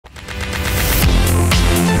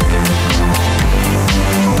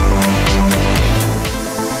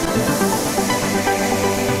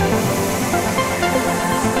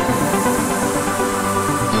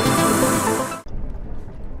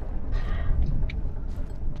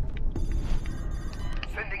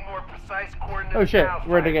precise coordinates. Oh shit, now,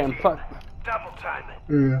 we're again. Fuck. Double time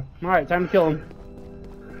it. Yeah. Alright, time to kill him.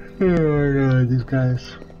 Oh god, these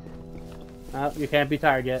guys. Oh, you can't be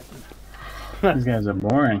tired yet. These guys are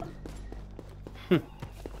boring.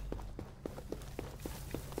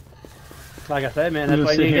 Like I said, man, that's Just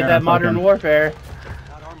why you sit need to here get that and modern fucking- warfare.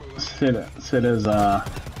 Sit as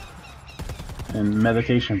in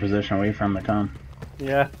meditation position, wait for him to come.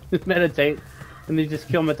 Yeah, just meditate. And then just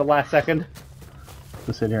kill him at the last second.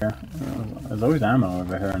 Just sit here. There's always ammo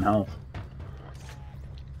over here and health.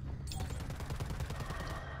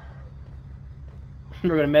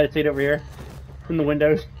 We're gonna meditate over here. In the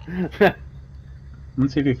windows.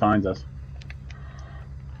 Let's see if he finds us.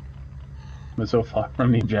 We're so far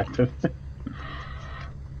from the objective.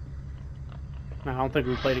 I don't think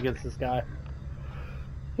we played against this guy.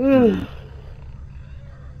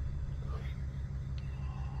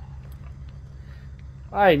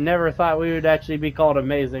 I never thought we would actually be called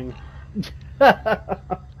amazing.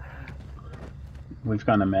 We've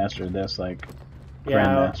kind of mastered this, like, Yeah.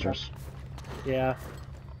 grandmasters. Yeah.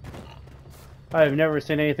 I've never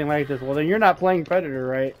seen anything like this. Well, then you're not playing Predator,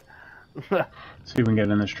 right? See if we can get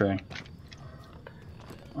in this tree.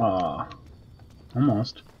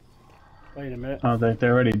 Almost. Wait a minute. Oh,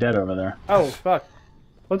 they're already dead over there. Oh, fuck.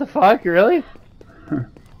 What the fuck? Really?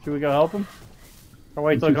 Should we go help him? Or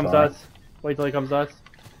wait till he Too comes to far. us? Wait till he comes to us?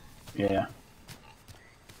 Yeah.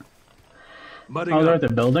 Mudding Oh, they're up. at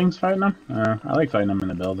the buildings fighting them? I like fighting them in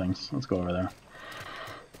the buildings. Let's go over there.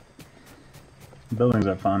 The buildings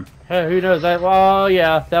are fun. Hey, who knows that? Well,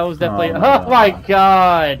 yeah, that was definitely. Oh Oh, my my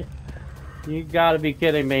god! You gotta be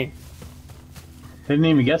kidding me. They didn't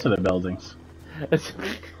even get to the buildings.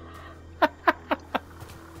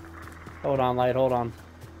 Hold on, Light, hold on.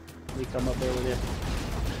 Let me come up there with you.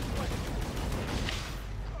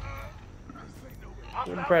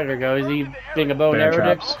 Where'd the Predator go? Is he being a bow and Bear arrow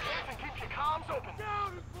dick? traps.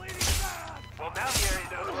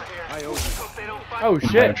 Oh Bear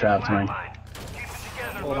shit! traps, man.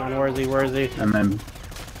 Hold on, where is he? Where is he? And then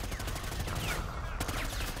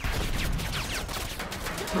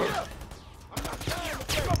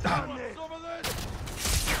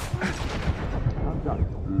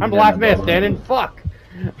I'm the last man standing. Fuck!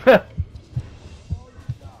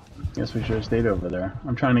 guess we should have stayed over there.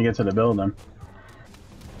 I'm trying to get to the building.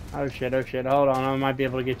 Oh shit, oh shit. Hold on, I might be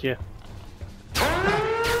able to get you.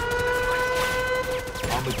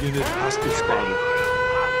 Armored unit hostage spotted.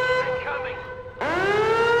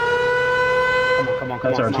 Come on, come on,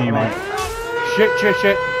 come That's on. our come on, teammate. come on. Shit, shit,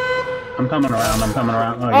 shit. I'm coming around. I'm coming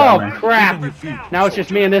around. Oh, he Oh got me. crap! Now it's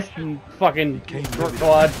just me and this fucking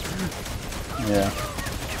squad. Yeah.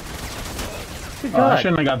 Good Oh, I God.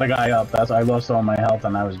 shouldn't have got the guy up. That's I lost all my health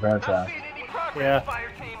and I was bear trapped. Yeah.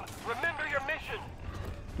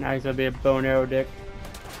 Now he's gonna be a bow and arrow dick.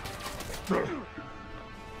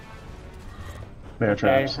 Bear Okay,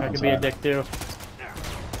 traps. I could that's be a all. dick too.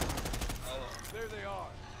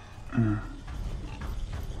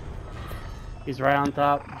 He's right on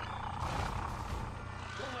top.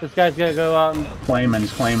 This guy's gonna go out and... Claiming,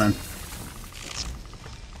 he's claiming.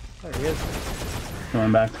 There he is.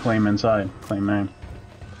 Going back to claim inside. Claim name.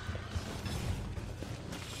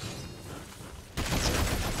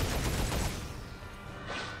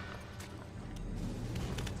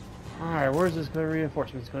 Alright, where's this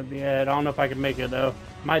reinforcements gonna be at? I don't know if I can make it though.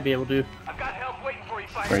 Might be able to. I've got help waiting for you,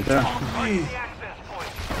 fighter. Right there. The access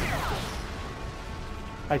point.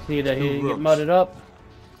 I just need to get mudded up.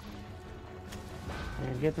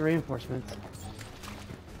 And get the reinforcements.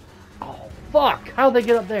 Oh, fuck! How'd they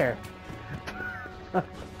get up there?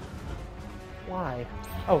 Why?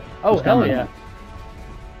 Oh, He's hell coming. yeah.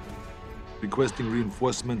 Requesting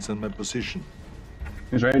reinforcements in my position.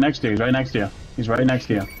 He's right next to you. He's right next to you. He's right next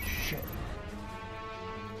to you. Shit.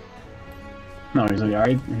 No, he's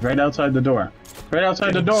right outside the door. Right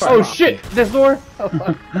outside the door. Oh shit! This door? Oh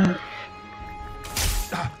fuck.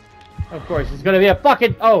 Of course, it's gonna be a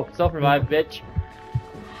fucking... Oh, self-revive, bitch.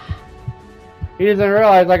 He doesn't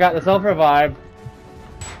realize I got the self-revive.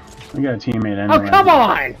 We got a teammate anyway. Oh, come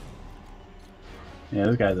on! Yeah,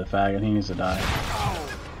 this guy's a faggot. He needs to die.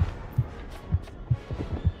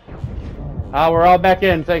 Ah, we're all back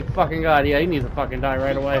in, thank fucking God. Yeah, he needs to fucking die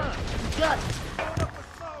right away.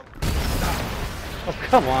 Oh,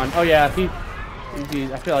 come on. Oh, yeah, I feel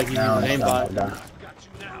like he's Now using it's aimbot. done.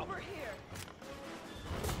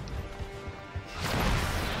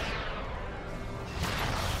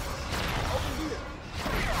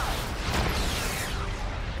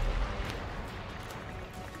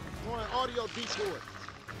 Audio detour.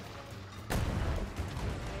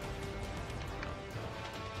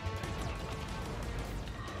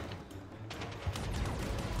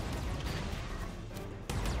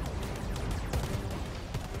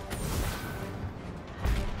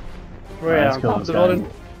 Where are you Let's at? On kill top of this the guy.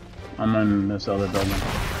 building? I'm in this other building.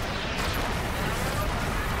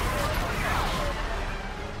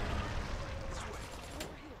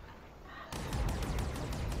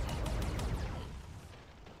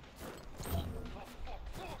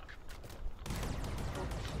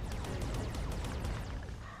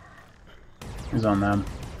 He's on them.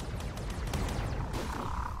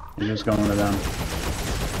 He's just going to them.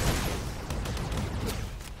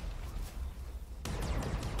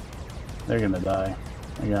 They're gonna die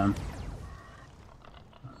again.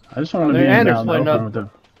 I just want to be and they're down splitting open up.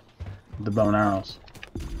 with the bow and arrows.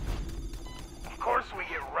 Of course we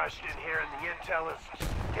get rushed in here and the intel is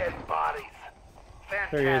just dead bodies.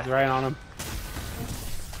 Fantastic. There he is, right on him.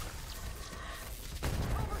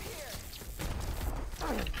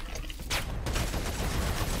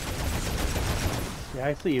 Yeah,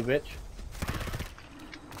 I see you, bitch.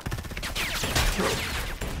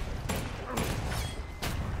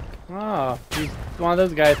 Oh, he's one of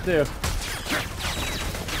those guys too.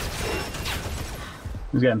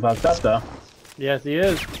 He's getting fucked up though. Yes, he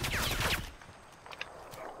is.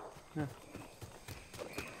 Wait,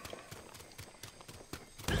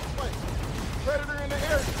 predator in the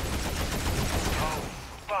area. Oh,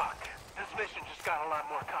 fuck. This mission just got a lot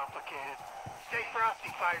more complicated. Stay frosty,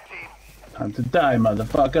 fire team. Time to die,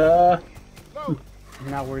 motherfucker! No.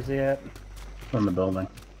 Now where's he at? From the building.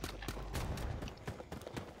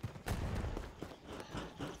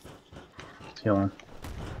 He's healing.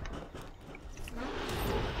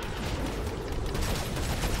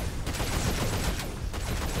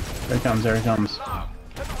 There he comes, there he comes. Let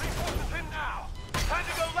the reinforcements in now. Time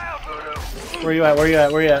to go loud, Voodoo. Where you at? Where you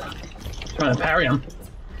at? Where you at? Trying to parry him.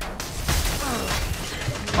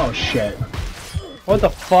 Oh shit. What the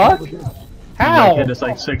fuck? He How? hit us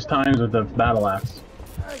like 6 times with the battle axe.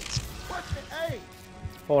 Hey, what's the A?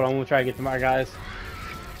 Hold on, we'll try to get to my guys.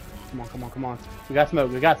 Come on, come on, come on. We got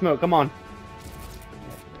smoke, we got smoke, come on.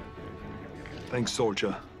 Thanks,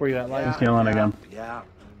 soldier. Where you at, Light? He's healing again. Yeah.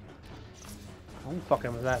 I'm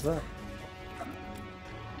fucking with that, up.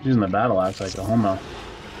 He's using the battle axe like a homo.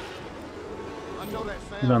 I know that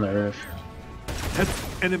He's on sound. the roof.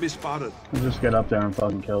 Enemy spotted. We'll just get up there and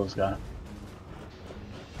fucking kill this guy.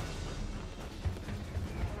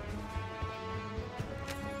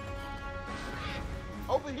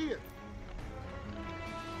 Over here.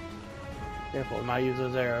 Careful, we might use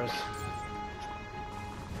those arrows.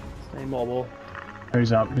 Stay mobile. There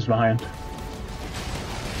he's up. He's behind.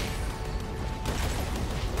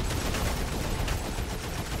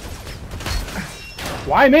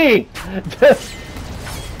 Why me?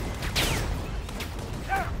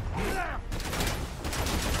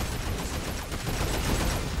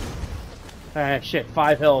 Alright, shit,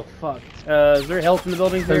 5 health. Fuck. Is there health in the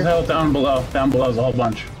building There's here? health down below. Down below is a whole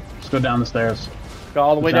bunch. Just go down the stairs. Go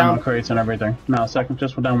all the way There's ammo down? crates and everything. No, second,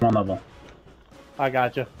 just down one level. I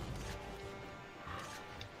gotcha.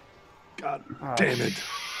 God Oh, damn it.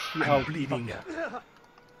 Oh, I'm bleeding.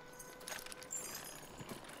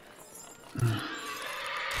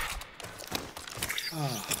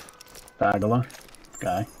 Bagala.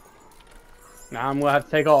 Guy. Now I'm gonna have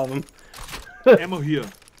to take all of them. Ammo here.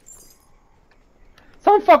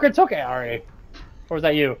 Some fucker took it already. Or was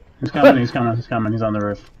that you? He's coming, he's coming, he's coming. He's on the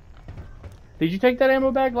roof. Did you take that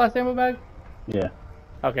ammo bag? Last ammo bag? Yeah.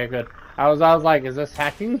 Okay, good. I was like, is this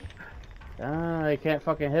hacking? Ah, they can't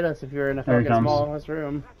fucking hit us if you're in a There he fucking comes. small ass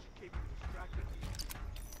room.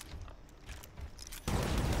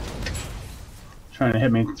 Trying to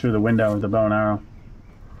hit me through the window with the bow and arrow.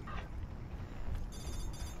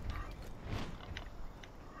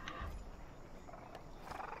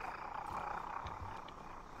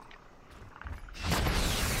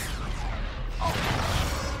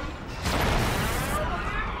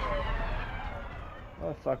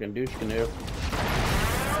 Oh, fucking douche canoe.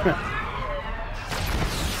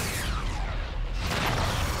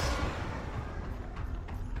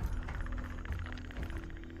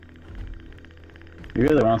 He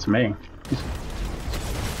really wants me.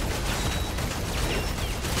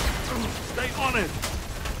 Stay on it.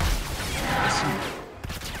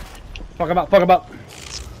 Fuck him up, fuck him up.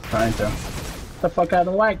 Trying to. Get the fuck out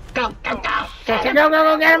of the way. Go, go, go. Go, get him, get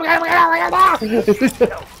him, get him, get him.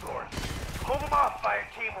 Hell source. Hold them off, fire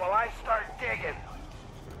team, while I start digging.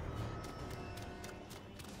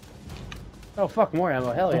 Oh, fuck, more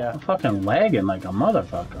ammo, hell yeah. I'm fucking lagging like a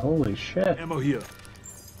motherfucker. Holy shit. Ammo here.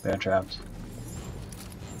 Bear traps.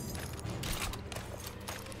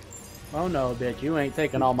 Oh no, bitch, you ain't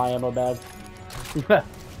taking all my ammo bags.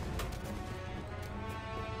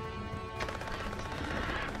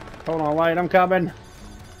 Hold on, Light, I'm coming.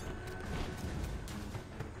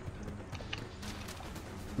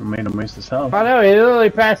 We made him waste his health. I know, he literally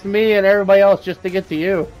passed me and everybody else just to get to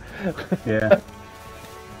you. Yeah.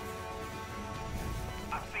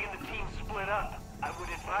 I'm seeing the team split up. I would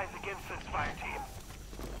advise against this fire team.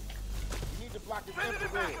 You need to block his Send it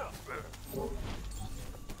infrared. back up.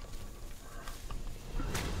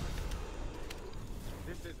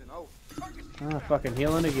 This isn't over. Ah, fucking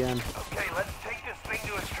healing again. Okay, let's take this thing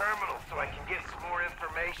to a terminal so I can get some more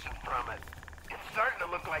information from it. It's starting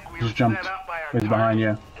to look like we Just were jumped. set up by our He's behind you.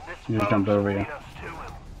 target, and this He just boat jumped over should you. lead us to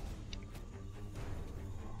him.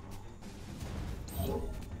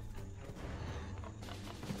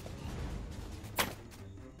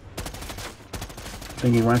 I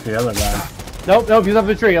think he went for the other guy. Nope, nope, he's up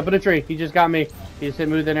in a tree, up in a tree. He just got me. He just hit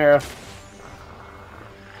me with an arrow.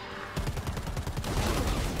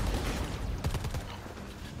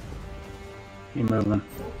 Keep moving.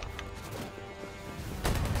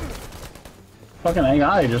 Fucking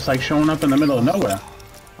AI just like showing up in the middle of nowhere.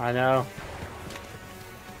 I know.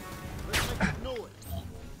 Let's make some noise.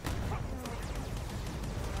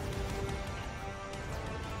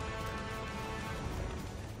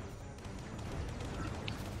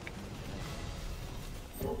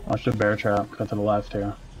 Watch the bear trap. Cut to the left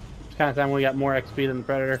here. It's kind of time we got more XP than the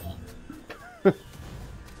Predator.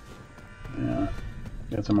 Yeah.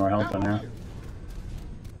 Get some more health in here.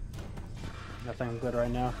 I think I'm good right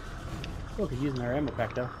now. Look, he's using our ammo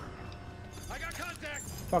pack though. I got contact.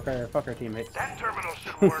 Fuck our teammates. That terminal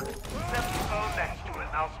should work. Set the phone next to it,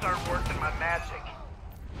 and I'll start working my magic.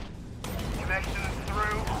 Connection is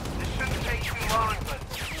through. This shouldn't take too long, but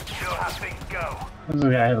you know how things go. This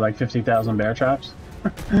guy had like 50,000 bear traps.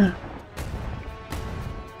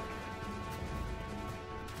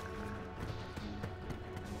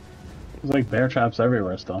 There's like bear traps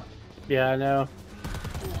everywhere still. Yeah, I know.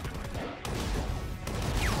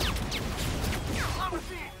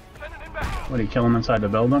 What, do you kill him inside the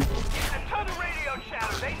building? A ton of radio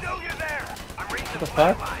chatter. They know you're there. I'm reaching the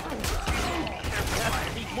fuck?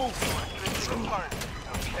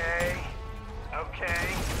 Okay. Okay.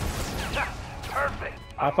 Perfect.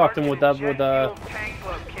 I fucked him with that with tank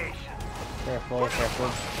location. Careful, careful.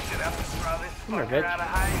 Should have to throw this Come here, fucker bitch. out of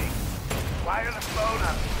hiding. Wire the phone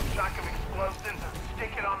up, shock of explosives, and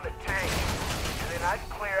stick it on the tank. And then I'd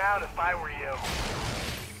clear out if I were you.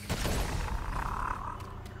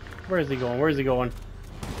 Where is he going? Where is he going?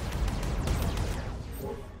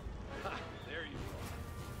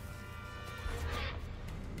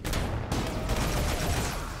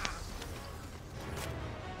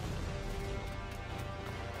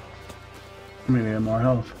 We need more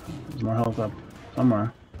health. There's more health up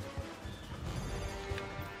somewhere.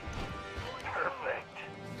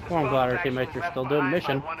 Perfect. Well, I'm glad our teammates are still doing the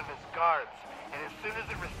mission. One of his guards, and as soon as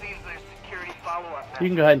it receives their security follow-up You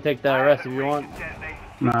can go ahead and take the rest if you want.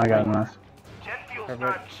 No, I got enough. Jet fuel's Perfect.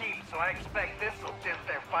 not cheap, so I expect this will dent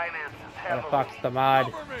their finances Gotta heavily. fox the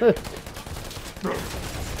mod.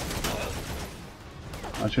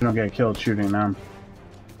 I should not get killed shooting them.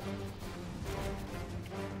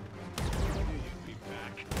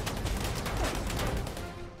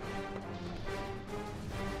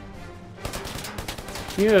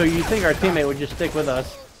 You think our teammate would just stick with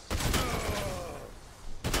us?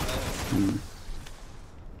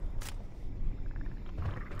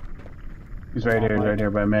 He's right here. He's right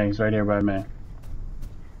here by me. He's right here by me.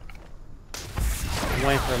 I'm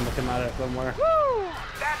waiting for him to come out of somewhere. Woo!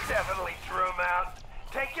 That definitely threw him out.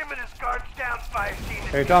 Take him and his guards down 5 team and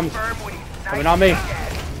Here he comes. confirm when he's Coming nice on me. and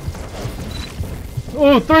dead.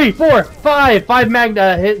 Ooh, 3, 4, 5! 5 mag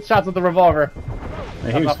hit shots with the revolver.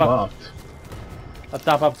 Hey, he was Up, up. fucked. Up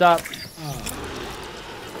top, up top.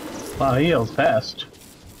 Wow, he heals fast.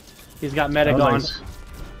 He's got medic That on. was like-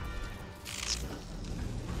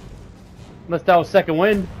 Unless that was second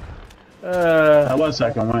wind. that was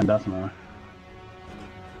second win, definitely.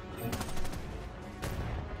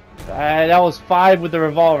 That was 5 with the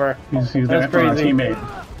revolver. He's That's there for our crazy. teammate.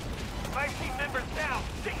 5 team members down.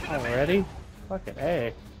 Stick to the man. Already? Fucking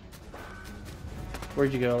A.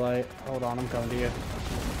 Where'd you go, Light? Hold on, I'm coming to you.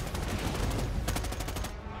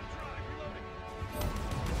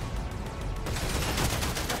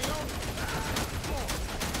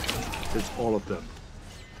 It's all of them.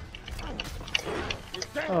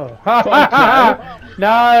 Oh, ha ha ha!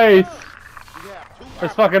 Nice!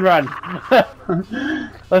 Let's fucking run.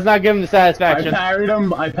 Let's not give him the I satisfaction. parried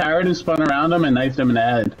him. I parried and spun around him and knifed him in the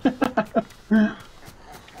head.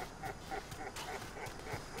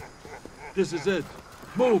 This is it.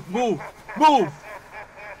 Move, move, move!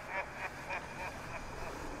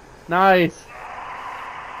 Nice.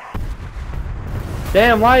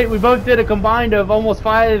 Damn, Light, we both did a combined of almost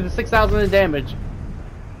 6,000 in damage.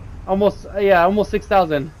 Almost, yeah, almost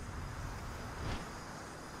 6,000.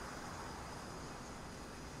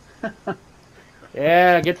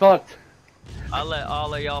 Yeah, get fucked. I let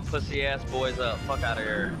all of y'all pussy ass boys up. Fuck out of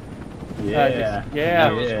here. Yeah. yeah.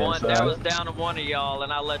 There was Yeah, one. so- There was down to one of y'all,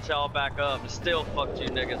 and I let y'all back up, and still fucked you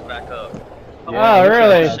niggas back up. Yeah, Oh,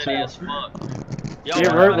 really? Shitty as fuck. Y'all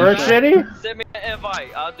Yeah, wanna we're come shitty? back? Send me an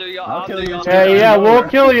invite. I'll do y'all. I'll I'll kill do you y'all. too. Hey, yeah, we'll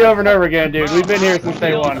kill you over and over again, dude. We've been here since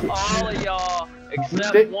day Killed one. all of y'all except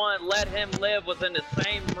Stick- one. Let him live within the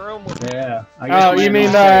same room with me. Yeah. I Oh, guess you we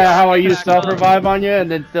mean made how I used self-revive on you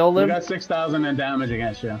and then still We live? got 6,000 in damage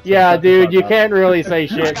against you. So Yeah, shut the dude, fuck you up. can't really say I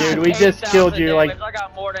shit, got dude. We just 8,000 killed you, like... damage. I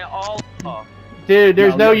got more than all of y'all. Dude,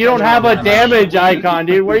 there's No, you don't you're have a killing damage icon,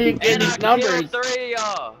 dude. Where are you getting And I these numbers? killed 3 of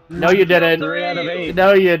y'all. No, you didn't. 3 out of 8.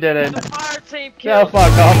 No, you didn't. The fire team Oh, killed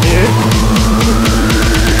fuck off, dude.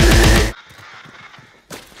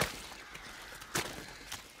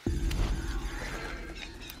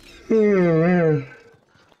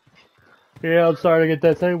 Yeah, I'm sorry to get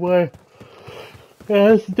that same way. Yeah,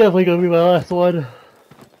 this is definitely gonna be my last one.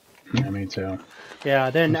 Yeah, me too. Yeah,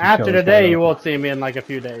 then Let's after kill this today, guy you up. won't see me in like a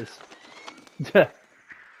few days.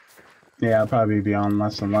 Yeah, I'll probably be on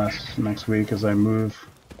less and less next week as I move.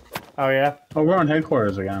 Oh, yeah? Oh, we're on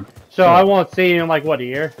headquarters again. So I won't see you in like, what, a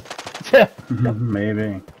year?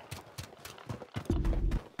 Maybe.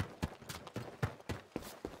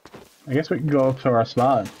 I guess we can go up to our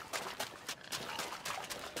spot.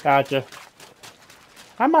 Gotcha.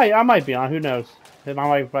 I might be on, who knows? I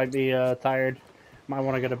might be tired. Might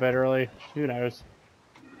want to go to bed early. Who knows?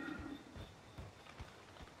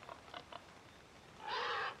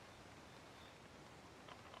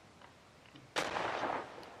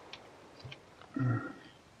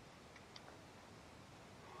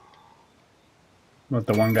 Let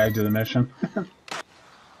the one guy do the mission.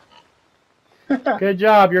 Good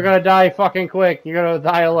job, you're gonna die fucking quick. You're gonna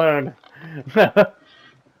die alone.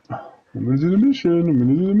 I'm gonna do the mission. I'm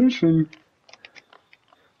gonna do the mission.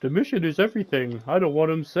 The mission is everything. I don't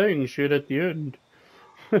want him saying shit at the end.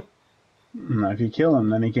 If you kill him,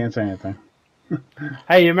 then he can't say anything.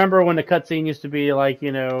 Hey, you remember when the cutscene used to be like,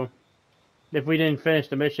 you know, if we didn't finish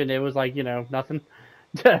the mission, it was like, you know, nothing.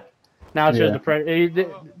 Now it's just Yeah.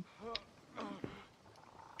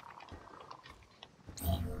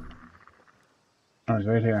 Oh, he's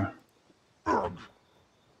right here. Oh,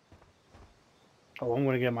 I'm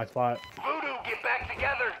gonna get my spot. Voodoo, get back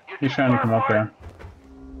together. You're He's too trying to far come up apart.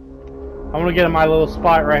 there. I'm gonna get in my little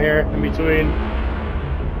spot right here in between.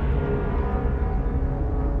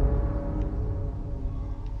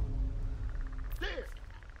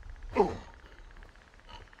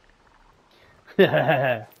 This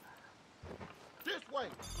way.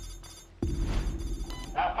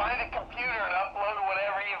 Now find a computer and upload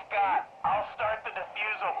whatever you've got. I'll start the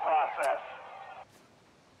defusal process.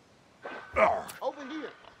 Over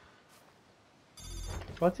here.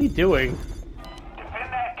 What's he doing?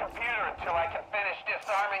 Defend that computer until I can finish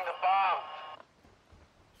disarming the bombs.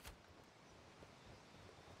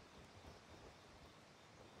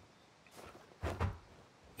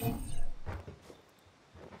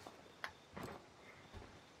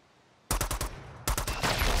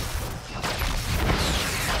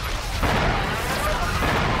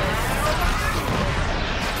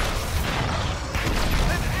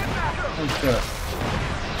 Oh, shit.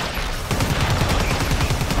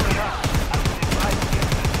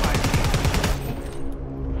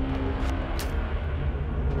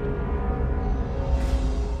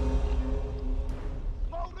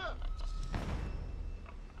 Load up.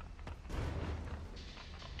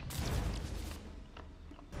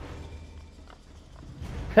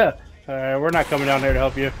 We're not coming down there to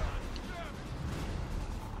help you.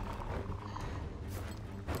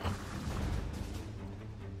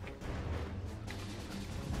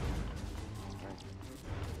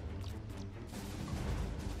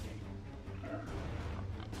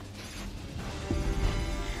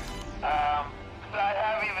 I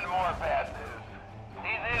have even more bad news.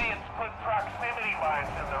 These idiots put proximity lines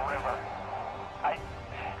in the river.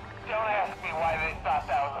 Don't ask me why they thought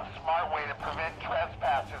that was a smart way to prevent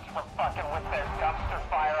trespassers from fucking with their dumpster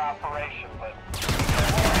fire operation, but...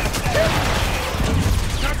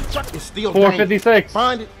 It's still 456. dangerous.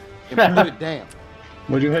 Find it and put it down.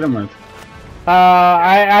 What'd you hit him with?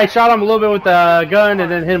 I shot him a little bit with the gun and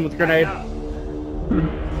then hit him with a grenade.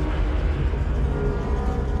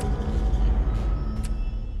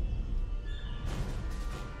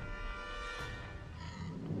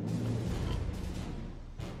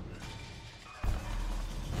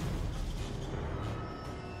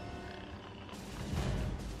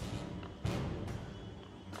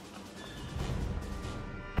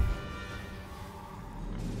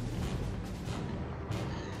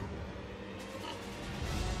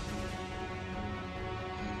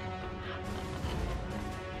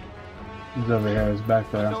 He's over here. He's back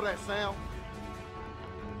You there. know that sound?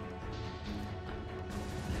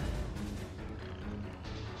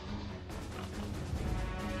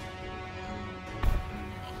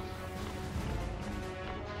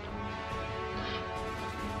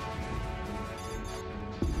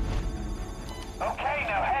 Okay,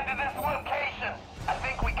 now head to this location. I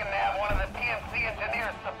think we can have one of the PNC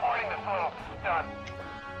engineers supporting this little stunt.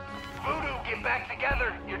 Voodoo, get back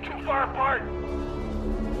together. You're too far apart.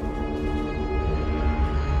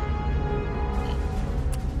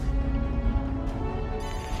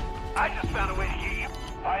 I just found a way to get you.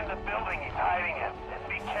 Find the building he's hiding in, and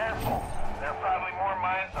be careful. There are probably more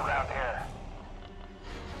mines around here.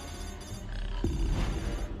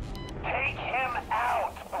 Take him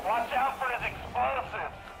out, but watch out for his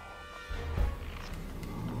explosives.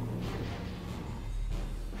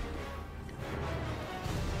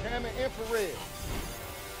 Jamming infrared.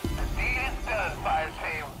 The deed is done, fire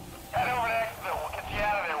team. Head over to Exville. We'll get you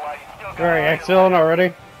out of there while you still got Alright, Exfilling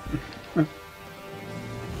already.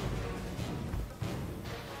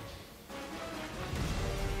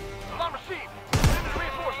 Alarm received. Send in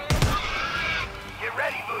reinforcements. Get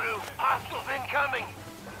ready, Voodoo. Hostiles incoming.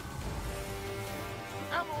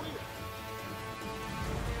 Ammo here.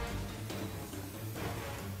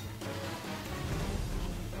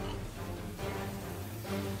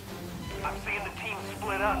 I'm seeing the team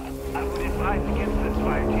split up. I would advise against this,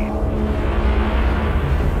 fire team.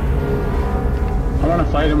 I want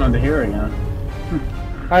to fight him under here again.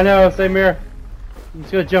 I know, same here. I'm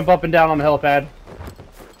just gonna jump up and down on the helipad.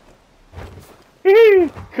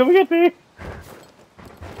 Come get me!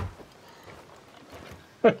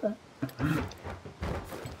 The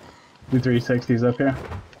 360s up here.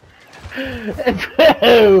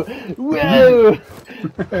 Whoa! Whoa!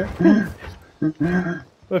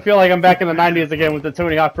 I feel like I'm back in the 90s again with the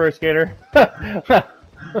Tony Hawk Pro Skater.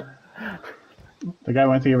 The guy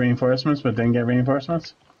went to get reinforcements, but didn't get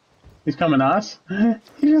reinforcements. He's coming to us.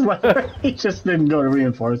 He just didn't go to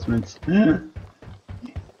reinforcements.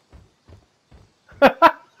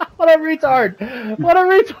 What a retard! What a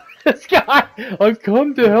retard! This guy! I've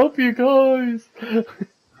come to help you guys!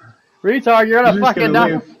 Retard, you're gonna fucking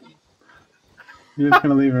die! You're just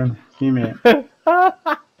gonna leave him. Teammate.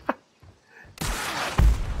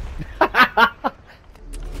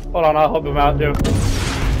 Hold on, I'll help him out too.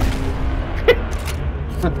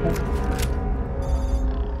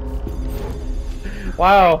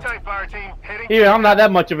 Wow. Tight, fire team. Heading. Yeah, I'm not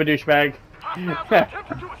that much of a douchebag. Hostiles are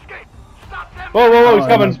attempting to escape. Stop them. Whoa, whoa, whoa, he's Oh,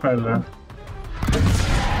 coming! that's Predator.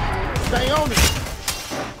 Stay on it.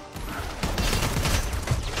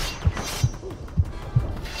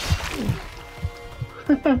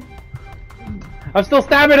 I'm still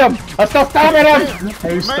stabbing him! I'm still stabbing him!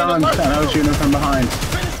 Hey, he's stunned, and I was shooting him from behind.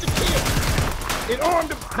 Finish the kill. It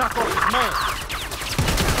armed him. Knock off his man.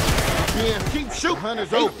 Yeah, keep shooting.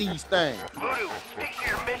 Hunters over these things. Voodoo, stick to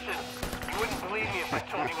your mission. You wouldn't believe me if I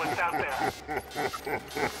told you what's out there.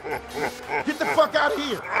 Get the fuck out of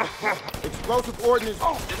here. Explosive ordnance.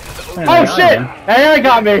 Oh shit! Hey, I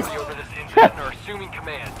got me! Over this incident are assuming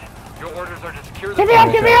command. Your orders are to secure the Get me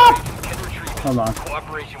up, get me up! and retrieve it. Hold on.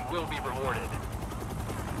 Cooperation will be rewarded.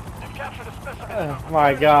 You've captured a specimen. Oh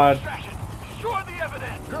my god. Distraction. Destroy the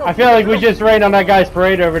evidence. I feel like we just rained on that guy's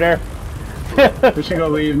parade over there. We should go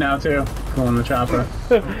leave now, too. Go on the chopper.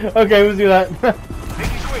 Okay, let's do that. Make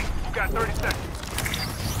it quick. You've got 30 seconds.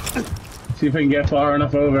 See if we can get far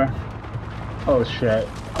enough over. Oh shit.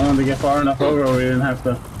 I wanted to get far enough over where we didn't have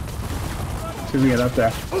to. See if we can get up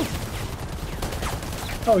there.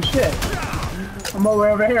 Oh shit. I'm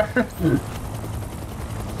over here.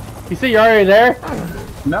 You see, you're already there?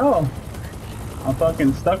 No. I'm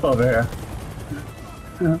fucking stuck over here.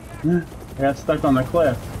 I got stuck on the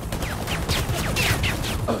cliff.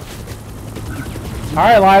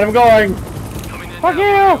 Alright, Lion, I'm going. Fuck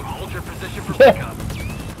you! Hold your position for pickup.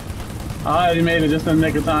 Ah, you made it just in the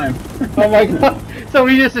nick of time. Oh my god. So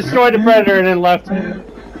we just destroyed the Predator and then left.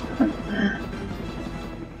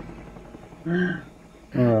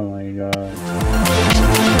 Oh my god.